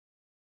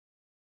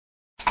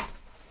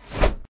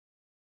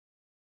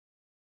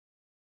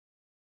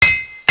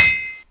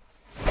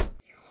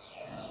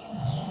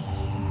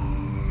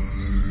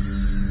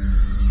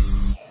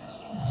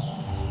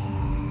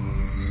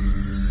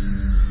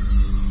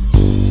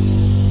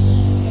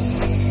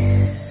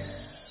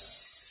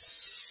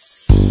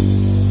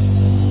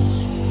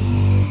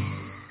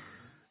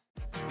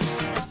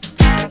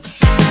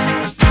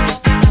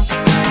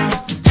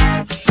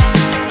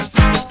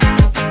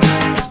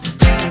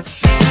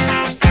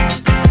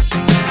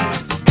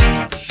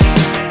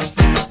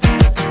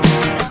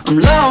I'm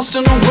lost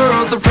in a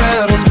world that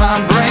rattles my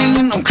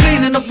brain. I'm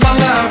cleaning up my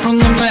life from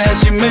the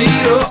mess you made.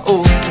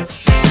 Oh,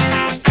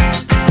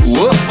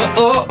 whoa,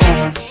 oh,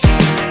 oh.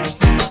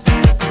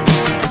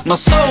 My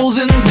soul's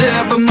in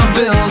debt, but my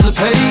bills are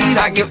paid.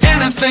 I give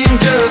anything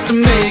just to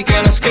make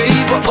an escape.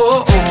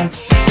 Oh, oh,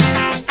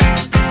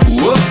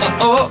 whoa,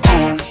 oh,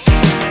 oh.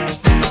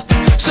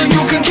 So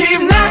you can keep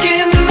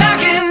knocking,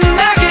 knocking,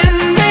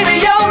 knocking,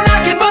 baby, you're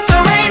knocking, but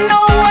there ain't no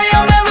way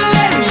I'm ever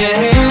letting you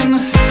in.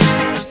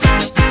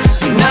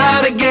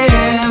 Not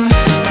again.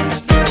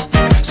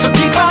 So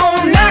keep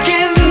on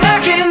knocking,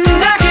 knocking,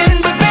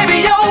 knocking, but baby,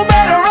 you're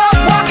better off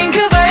walking,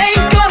 'cause I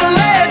ain't gonna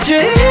let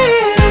you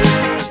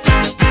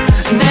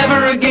in. Never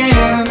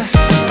again.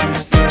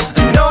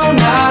 No,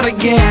 not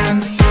again.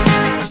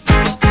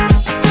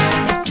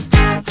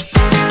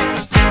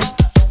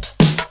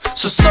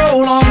 So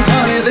long,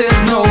 honey,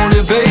 there's no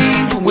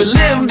debate. We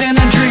lived in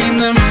a dream,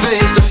 then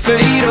faced a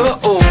fate. Oh,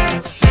 oh,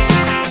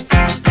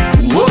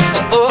 whoa,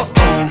 oh,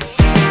 oh.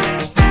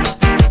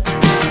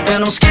 And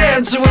I'm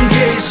scared to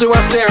engage, so I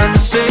stare at the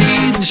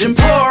stage and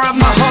pour out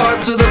my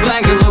heart to the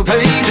blank of a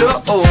page.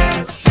 Oh, oh,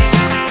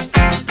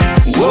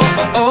 whoa,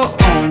 oh,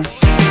 oh.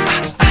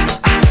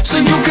 So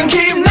you can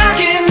keep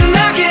knocking,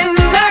 knocking,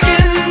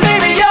 knocking,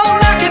 baby, you're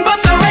knocking, but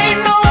there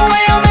ain't no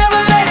way I'm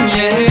ever letting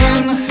you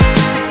in.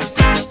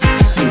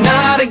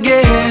 Not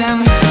again.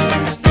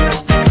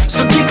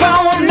 So keep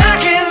on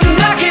knocking,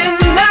 knocking,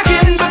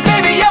 knocking, but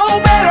baby, you're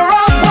better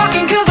off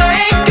walking, 'cause I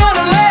ain't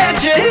gonna let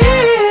you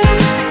in.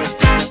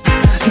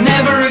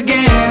 Never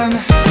again.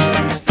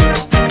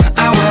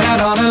 I went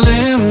out on a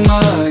limb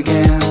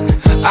again.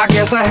 I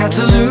guess I had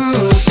to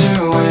lose to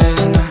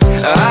win.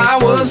 I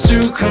was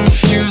too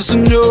confused to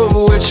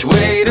know which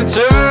way to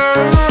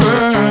turn.